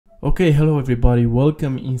Okay, hello everybody,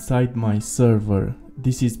 welcome inside my server.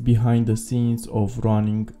 This is behind the scenes of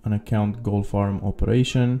running an account gold farm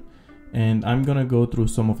operation, and I'm gonna go through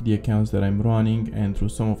some of the accounts that I'm running and through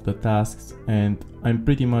some of the tasks, and I'm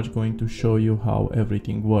pretty much going to show you how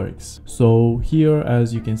everything works. So here,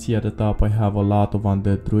 as you can see at the top, I have a lot of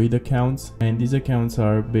undead druid accounts, and these accounts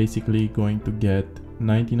are basically going to get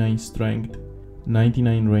 99 strength,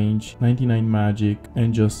 99 range, 99 magic,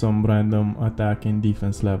 and just some random attack and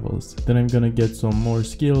defense levels. Then I'm gonna get some more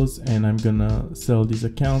skills and I'm gonna sell these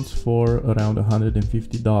accounts for around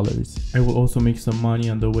 $150. I will also make some money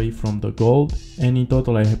on the way from the gold, and in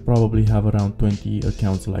total I probably have around 20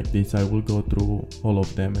 accounts like this. I will go through all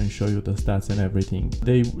of them and show you the stats and everything.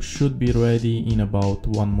 They should be ready in about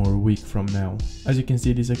 1 more week from now. As you can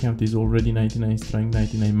see, this account is already 99 strength,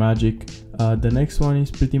 99 magic. The next one is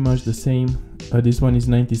pretty much the same. This one is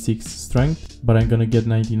 96 strength, but I'm gonna get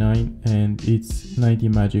 99 and it's 90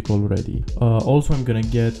 magic already. Also, I'm gonna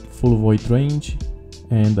get full void range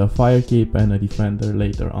and a fire cape and a defender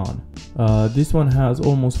later on. This one has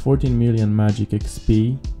almost 14 million magic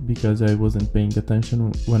XP because I wasn't paying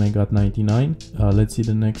attention when I got 99. Let's see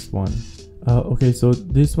the next one. Okay, so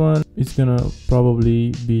this one is gonna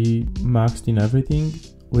probably be maxed in everything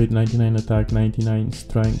with 99 attack, 99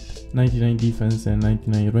 strength, 99 defense and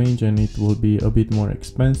 99 range, and it will be a bit more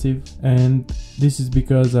expensive. And this is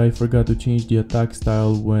because I forgot to change the attack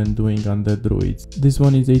style when doing undead druids. This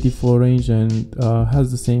one is 84 range and has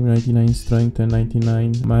the same 99 strength and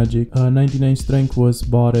 99 magic. 99 strength was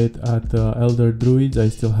bought it at elder druids. I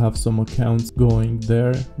still have some accounts going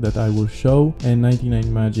there that I will show, and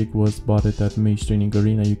 99 magic was bought it at mage training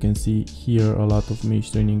arena. You can see here a lot of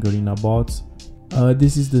mage training arena bots.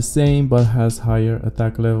 This is the same but has higher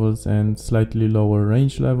attack levels and slightly lower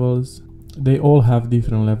range levels. They all have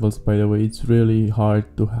different levels, by the way. It's really hard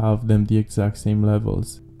to have them the exact same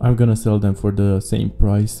levels. I'm gonna sell them for the same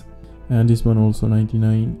price. And this one also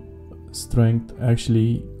 99 strength,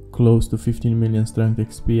 actually close to 15 million strength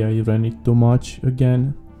XP. I ran it too much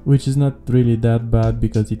again, which is not really that bad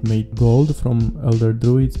because it made gold from elder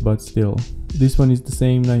druids, but still. This one is the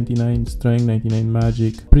same, 99 strength, 99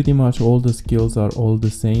 magic. Pretty much all the skills are all the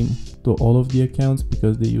same to all of the accounts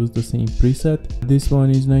because they use the same preset. This one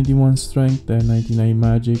is 91 strength and 99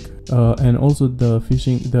 magic. And also the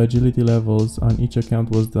agility levels on each account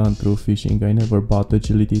was done through fishing. I never bought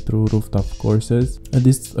agility through rooftop courses. And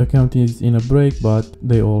this account is in a break, but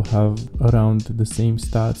they all have around the same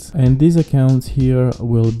stats. And these accounts here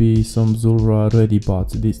will be some Zulrah ready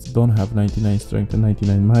bots. These don't have 99 strength and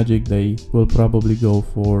 99 magic. They will probably go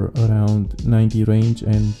for around 90 range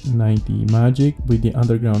and 90 magic with the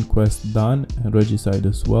underground quest done and regicide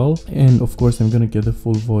as well. And of course I'm gonna get a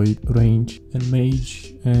full void range and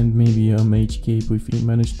mage and maybe a mage cape if we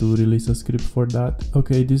manage to release a script for that.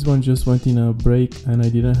 Okay, this one just went in a break and I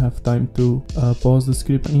didn't have time to pause the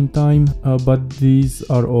script in time, but these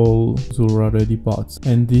are all Zulrah ready bots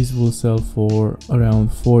and these will sell for around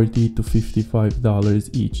 $40 to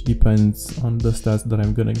 $55 each, depends on the stats that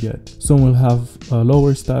I'm gonna get. Some will have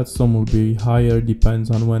lower stats, some will be higher, depends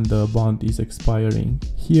on when the bond is expiring.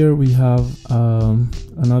 Here we have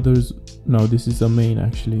no, this is a main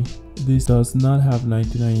actually. This does not have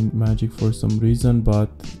 99 magic for some reason, but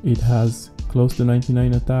it has close to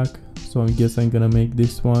 99 attack. So I guess I'm gonna make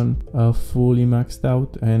this one fully maxed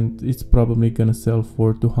out and it's probably gonna sell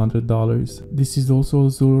for $200. This is also a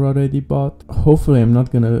Zulrah ready bot. Hopefully I'm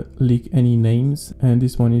not gonna leak any names, and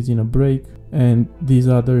this one is in a break, and these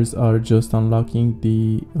others are just unlocking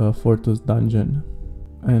the Fortress dungeon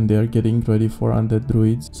and they are getting ready for undead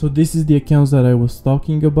druids. So this is the accounts that I was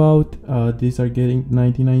talking about. These are getting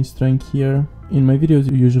 99 strength here. In my videos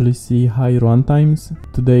you usually see high run times.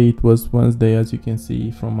 Today it was Wednesday, as you can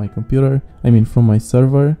see from my computer, from my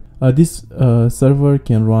server. This server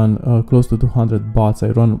can run close to 200 bots. I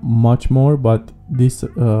run much more, but this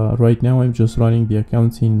right now I'm just running the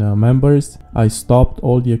accounts in members. I stopped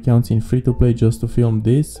all the accounts in free-to-play just to film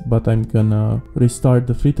this, but I'm gonna restart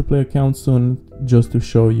the free-to-play account soon just to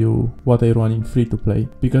show you what I run in free-to-play,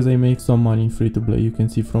 because I make some money in free-to-play. You can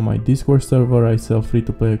see from my Discord server I sell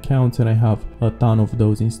free-to-play accounts and I have a ton of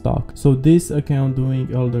those in stock. So this account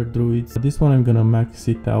doing elder druids, this one I'm gonna max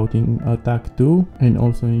it out in attack 2 and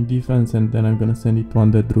also in defense, and then I'm gonna send it to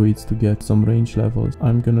undead druids to get some range levels.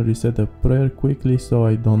 I'm gonna reset a prayer quickly so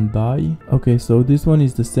I don't die. Okay, so this one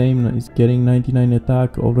is the same. It's getting 99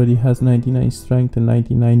 attack, already has 99 strength and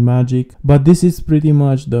 99 magic, but this is pretty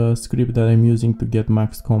much the script that I'm using to get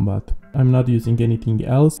max combat. I'm not using anything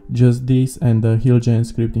else, just this and the heal giant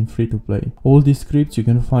script in free to play. All these scripts you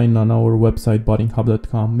can find on our website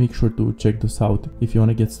bottinghub.com. Make sure to check this out if you want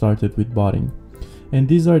to get started with botting. And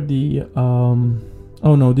these are the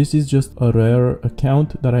oh no, this is just a rare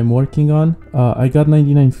account that I'm working on. I got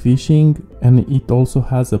 99 fishing, and it also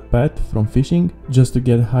has a pet from fishing just to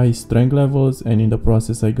get high strength levels, and in the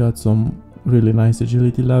process I got some really nice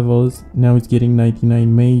agility levels. Now it's getting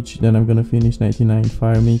 99 mage, then I'm gonna finish 99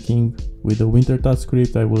 fire making with the winter touch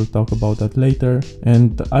script. I will talk about that later,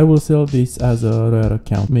 and I will sell this as a rare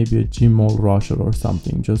account, maybe a gym mole rusher or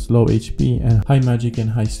something, just low HP and high magic and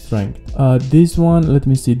high strength. This one, let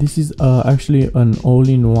me see, this is actually an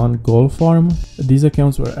all-in-one gold farm. These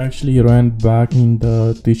accounts were actually ran back in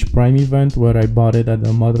the Twitch Prime event where I bought it at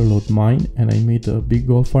the Motherlode mine, and I made a big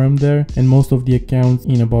gold farm there. And most of the accounts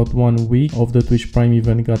in about 1 week of the Twitch Prime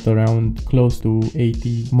event got around close to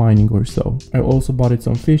 80 mining or so. I also bought it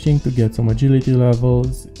some fishing to get some agility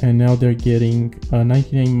levels, and now they're getting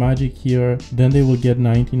 99 magic here, then they will get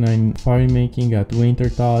 99 fire making at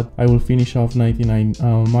Wintertod. I will finish off 99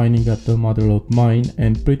 mining at the Motherlode mine,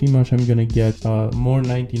 and pretty much I'm gonna get more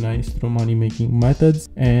 99s through money making methods.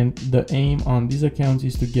 And the aim on these accounts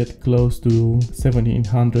is to get close to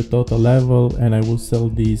 1700 total level, and I will sell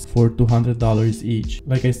these for $200 each.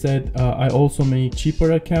 Like I said, I also make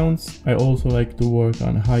cheaper accounts. I also like to work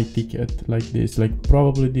on high ticket like this, like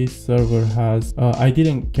probably this server has I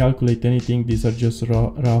didn't calculate anything, these are just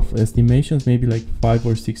rough estimations, maybe like $5,000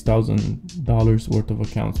 or $6,000 worth of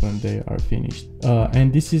accounts when they are finished.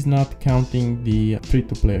 And this is not counting the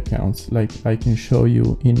free-to-play accounts. Like I can show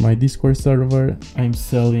you in my Discord server, I'm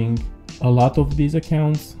selling a lot of these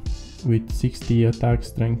accounts with 60 attack,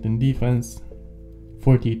 strength and defense,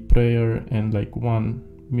 48 prayer and like 1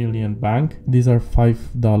 million bank. These are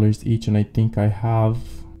 $5 each, and I think I have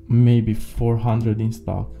maybe 400 in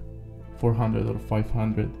stock, 400 or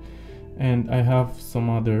 500. And I have some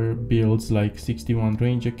other builds like 61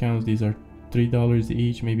 range accounts. These are $3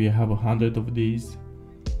 each, maybe I have 100 of these,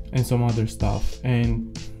 and some other stuff,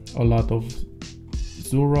 and a lot of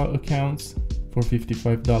Zura accounts for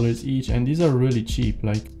 $55 each. And these are really cheap,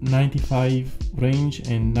 like 95 range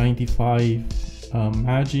and 95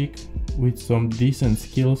 magic with some decent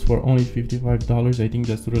skills for only $55. I think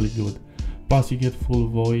that's really good. Plus you get full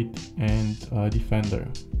void and defender.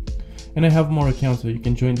 And I have more accounts, so you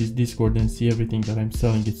can join this Discord and see everything that I'm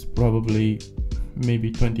selling. It's probably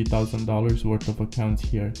maybe $20,000 worth of accounts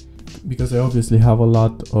here, because I obviously have a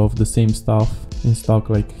lot of the same stuff in stock.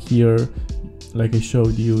 Like here, like I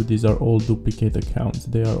showed you, these are all duplicate accounts,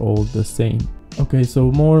 they are all the same. Okay,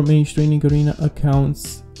 so more Mage Training Arena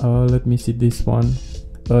accounts. Let me see this one.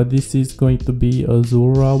 This is going to be a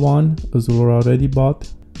Zura one, a Zura already bought,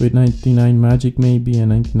 with 99 magic maybe and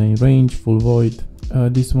 99 range, full void.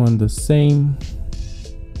 This one the same.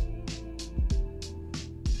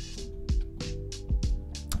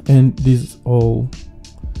 And these all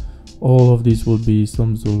of these will be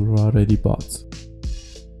some Zura ready bots.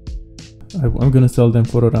 I'm gonna sell them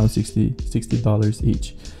for around $60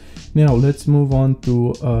 each. Now let's move on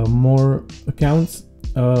to more accounts.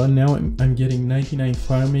 Now I'm getting 99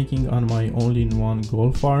 fire making on my all-in-one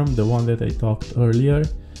gold farm, the one that I talked earlier.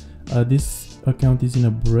 This account is in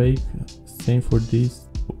a break, same for this.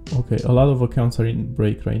 Okay, a lot of accounts are in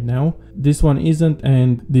break right now. This one isn't,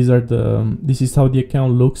 and these are the this is how the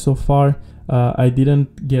account looks so far. I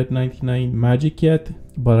didn't get 99 magic yet,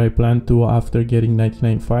 but I plan to after getting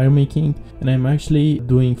 99 fire making. And I'm actually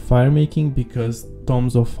doing fire making because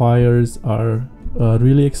tomes of fires are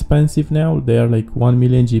really expensive now. They are like 1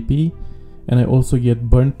 million GP, and I also get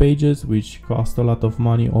burn pages, which cost a lot of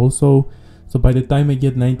money also. So by the time I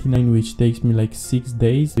get 99, which takes me like 6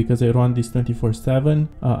 days, because I run this 24/7,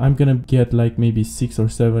 I'm gonna get like maybe 6 or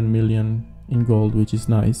 7 million in gold, which is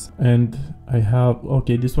nice. And I have,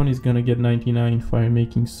 okay, this one is gonna get 99 fire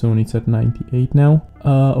making soon. It's at 98 now.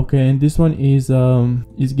 Okay, and this one is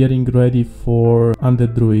getting ready for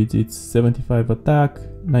undead druids. It's 75 attack,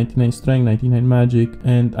 99 strength, 99 magic,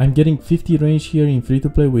 and I'm getting 50 range here in free to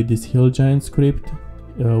play with this hill giant script.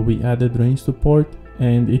 We added range support,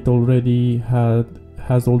 and it already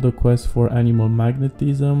has all the quests for animal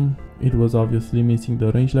magnetism. It was obviously missing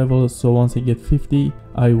the range level, so once I get 50,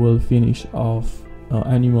 I will finish off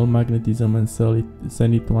animal magnetism and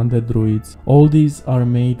send it to undead druids. All these are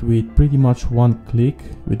made with pretty much one click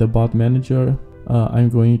with the bot manager. I'm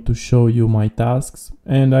going to show you my tasks,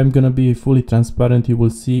 and I'm gonna be fully transparent. You will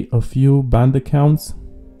see a few banned accounts.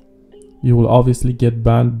 You will obviously get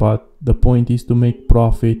banned, but the point is to make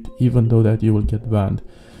profit even though that you will get banned.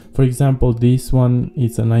 For example, this one,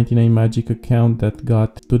 it's a 99 magic account that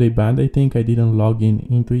got today banned. I think I didn't log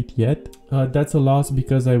into it yet. That's a loss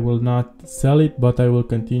because I will not sell it, but I will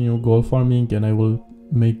continue gold farming and I will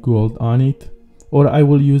make gold on it. or I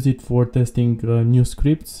will use it for testing new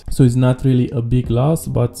scripts. So it's not really a big loss,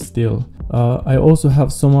 but still. I also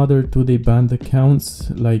have some other 2-day banned accounts.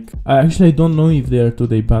 Like I don't know if they are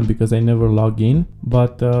 2-day banned because I never log in,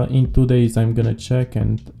 but in 2 days I'm gonna check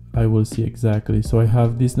and I will see exactly. So I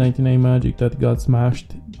have this 99 magic that got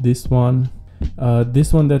smashed, this one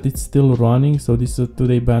that it's still running. So this is a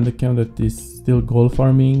 2-day banned account that is still gold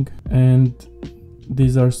farming, and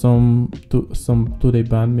these are some 2-day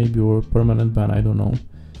ban maybe, or permanent ban, I don't know.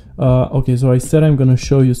 Okay, so I said I'm gonna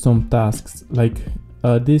show you some tasks. Like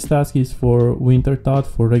this task is for Winter Thought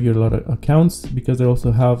for regular accounts, because I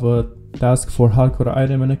also have a task for hardcore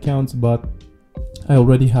item and accounts, but I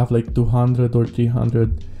already have like 200 or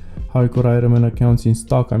 300 hardcore item and accounts in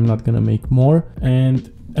stock. I'm not gonna make more. And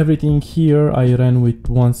everything here I ran with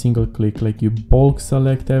one single click. Like you bulk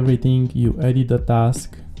select everything, you edit the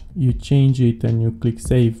task, you change it, and you click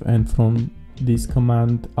save, and from this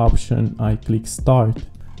command option I click start.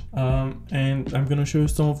 And I'm gonna show you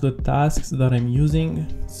some of the tasks that I'm using.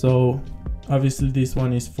 So obviously this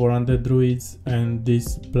one is for undead druids, and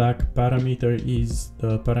this black parameter is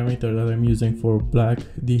the parameter that I'm using for black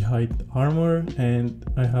d'hide armor, and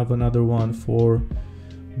I have another one for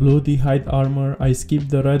blue d'hide armor. I skipped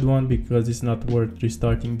the red one because it's not worth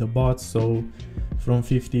restarting the bot. So from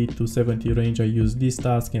 50 to 70 range I use this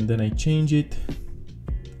task, and then I change it,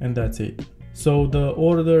 and that's it. So the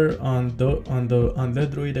order on the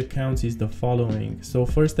undead druid accounts is the following. So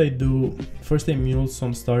first I mule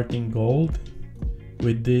some starting gold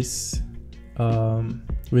with this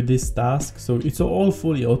task. So it's all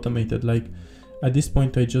fully automated. Like at this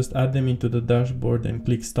point I just add them into the dashboard and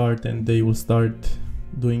click start, and they will start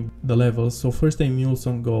doing the levels. So first I mule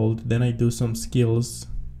some gold, then I do some skills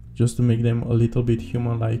just to make them a little bit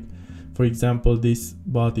human-like. For example, this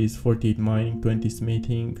bot is 48 mining, 20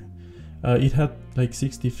 smithing. It had like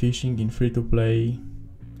 60 fishing in free-to-play,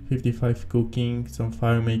 55 cooking, some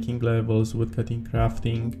fire making levels, woodcutting,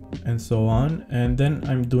 crafting, and so on. And then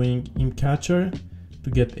I'm doing imp catcher to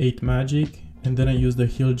get 8 magic, and then I use the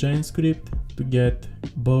heal giant script to get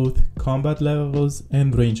both combat levels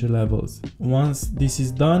and ranger levels. Once this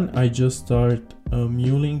is done, I just start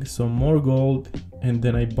muling some more gold, and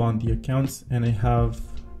then I bond the accounts, and I have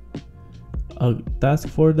a task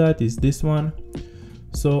for that is this one.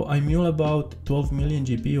 So I mule about 12 million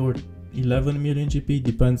GP or 11 million GP,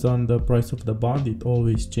 depends on the price of the bond, it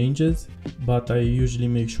always changes, but I usually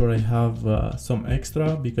make sure I have some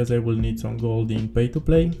extra because I will need some gold in pay to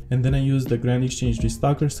play. And then I use the Grand Exchange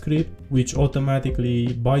Restocker script, which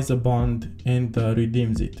automatically buys a bond and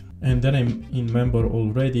redeems it. And then I'm in member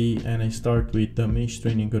already, and I start with the Mage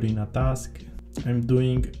Training Arena task. I'm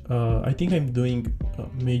doing, I think I'm doing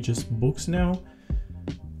Mage's books now,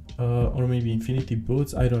 or maybe Infinity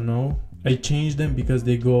Boots, I don't know. I changed them because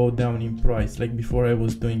they go down in price. Like before I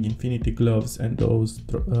was doing Infinity Gloves and those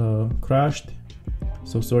crashed.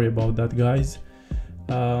 So sorry about that, guys.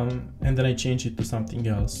 And then I changed it to something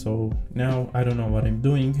else. So now I don't know what I'm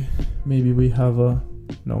doing. Maybe we have a,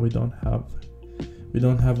 no, we don't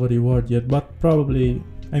have a reward yet, but probably,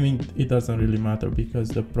 I mean, it doesn't really matter because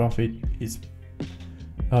the profit is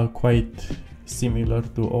quite similar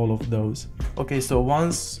to all of those. Okay, so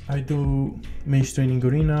once I do Mage Training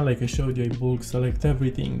Arena, like I showed you, I bulk select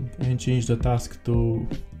everything and change the task to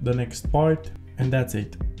the next part, and that's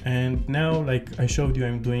it. And now, like I showed you,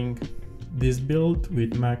 I'm doing this build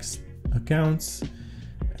with max accounts,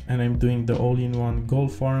 and I'm doing the all-in-one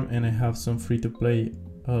gold farm, and I have some free-to-play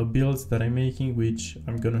builds that I'm making, which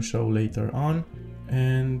I'm gonna show later on.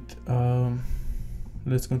 And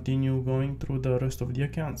let's continue going through the rest of the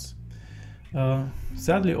accounts.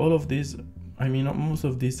 Sadly, all of these, I mean, most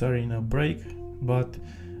of these are in a break, but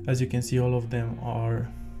as you can see, all of them are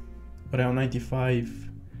around 95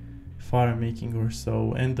 fire making or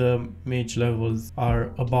so, and the mage levels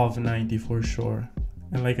are above 90 for sure.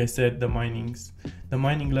 And like I said, the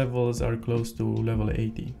mining levels are close to level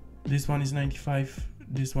 80. This one is 95,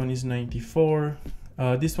 this one is 94,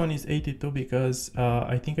 this one is 82 because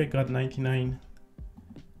I think I got 99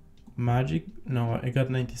 magic. No, I got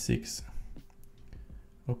 96.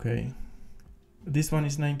 Okay, this one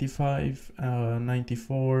is 95,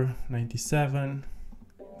 94, 97,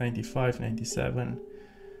 95, 97.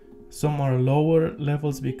 Some are lower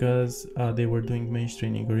levels because they were doing Mage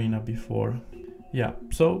Training Arena before. Yeah,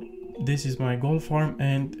 so this is my gold farm,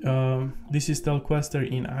 and this is Telquester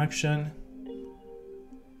in action,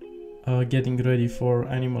 getting ready for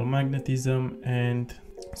Animal Magnetism. And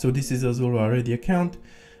so this is Azula ready account.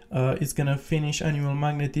 It's gonna finish Animal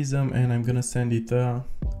Magnetism, and I'm gonna send it to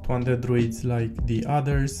undead druids like the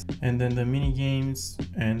others, and then the mini games,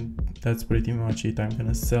 and that's pretty much it. I'm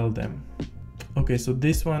gonna sell them. Okay, so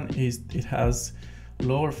this one it has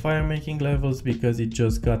lower fire making levels because it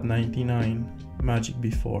just got 99 magic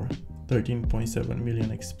before, 13.7 million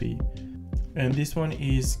XP. And this one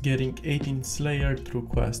is getting 18 Slayer through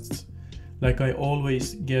quests. Like I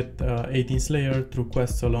always get 18 Slayer through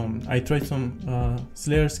quests alone. I tried some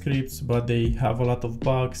Slayer scripts, but they have a lot of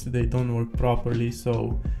bugs, they don't work properly,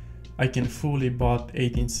 so I can fully bot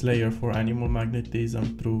 18 Slayer for animal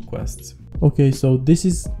magnetism through quests. Okay, so this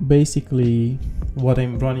is basically what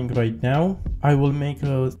I'm running right now. I will make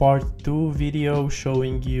a part 2 video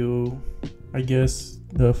showing you, I guess,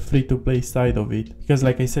 the free-to-play side of it, because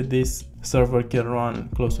like I said, this server can run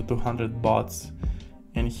close to 200 bots,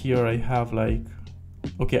 and here I have like,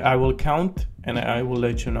 okay, I will count and I will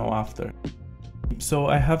let you know after. So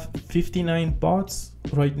I have 59 bots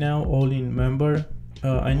right now, all in member.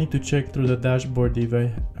 I need to check through the dashboard if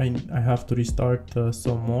I have to restart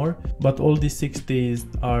some more, but all these 60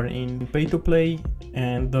 are in pay to play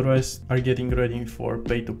and the rest are getting ready for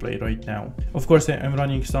pay to play right now. Of course, I'm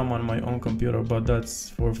running some on my own computer, but that's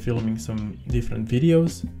for filming some different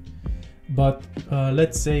videos. But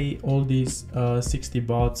let's say all these 60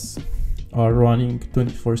 bots are running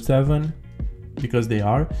 24/7, because they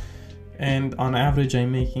are, and on average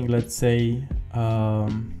I'm making, let's say,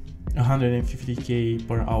 150k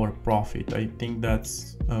per hour profit. I think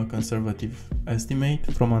that's a conservative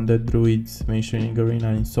estimate from Undead Druids, Mentioning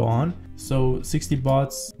Arena, and so on. So 60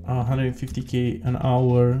 bots, 150k an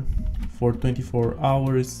hour for 24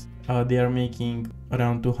 hours. They are making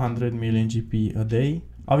around 200 million GP a day.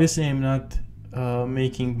 Obviously, I'm not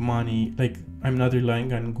making money, like I'm not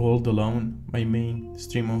relying on gold alone. My main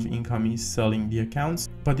stream of income is selling the accounts,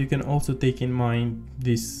 but you can also take in mind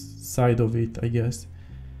this side of it, I guess.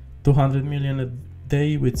 200 million a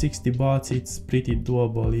day with 60 bots, it's pretty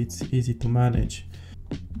doable, it's easy to manage.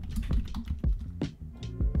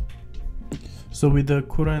 So with the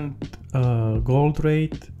current gold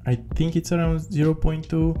rate, I think it's around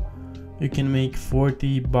 0.2, you can make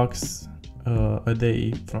 40 bucks a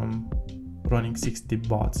day from running 60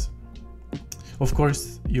 bots. Of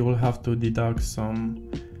course, you will have to deduct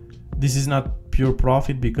some, this is not pure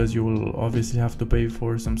profit because you will obviously have to pay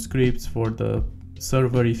for some scripts for the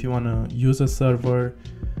server if you want to use a server,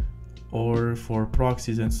 or for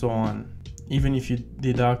proxies and so on. Even if you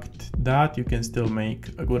deduct that, you can still make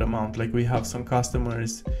a good amount. Like we have some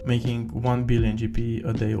customers making 1 billion GP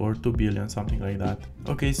a day or 2 billion, something like that.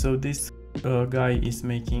 Okay, so this guy is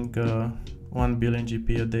making 1 billion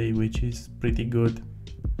GP a day, which is pretty good.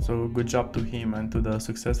 So good job to him and to the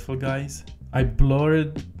successful guys. I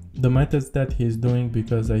blurred the methods that he's doing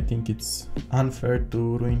because I think it's unfair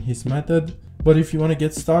to ruin his method. But if you want to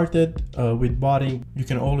get started with botting, you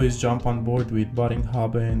can always jump on board with Botting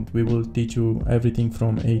Hub and we will teach you everything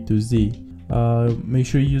from A to Z. Make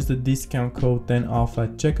sure you use the discount code 10OFF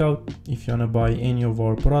at checkout if you want to buy any of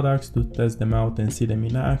our products to test them out and see them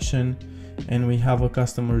in action. And we have a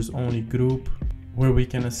customers only group where we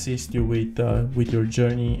can assist you with your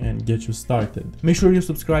journey and get you started. Make sure you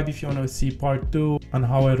subscribe if you want to see part 2 on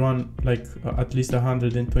how I run like at least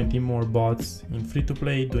 120 more bots in free to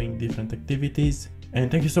play doing different activities.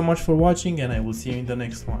 And thank you so much for watching, and I will see you in the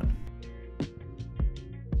next one.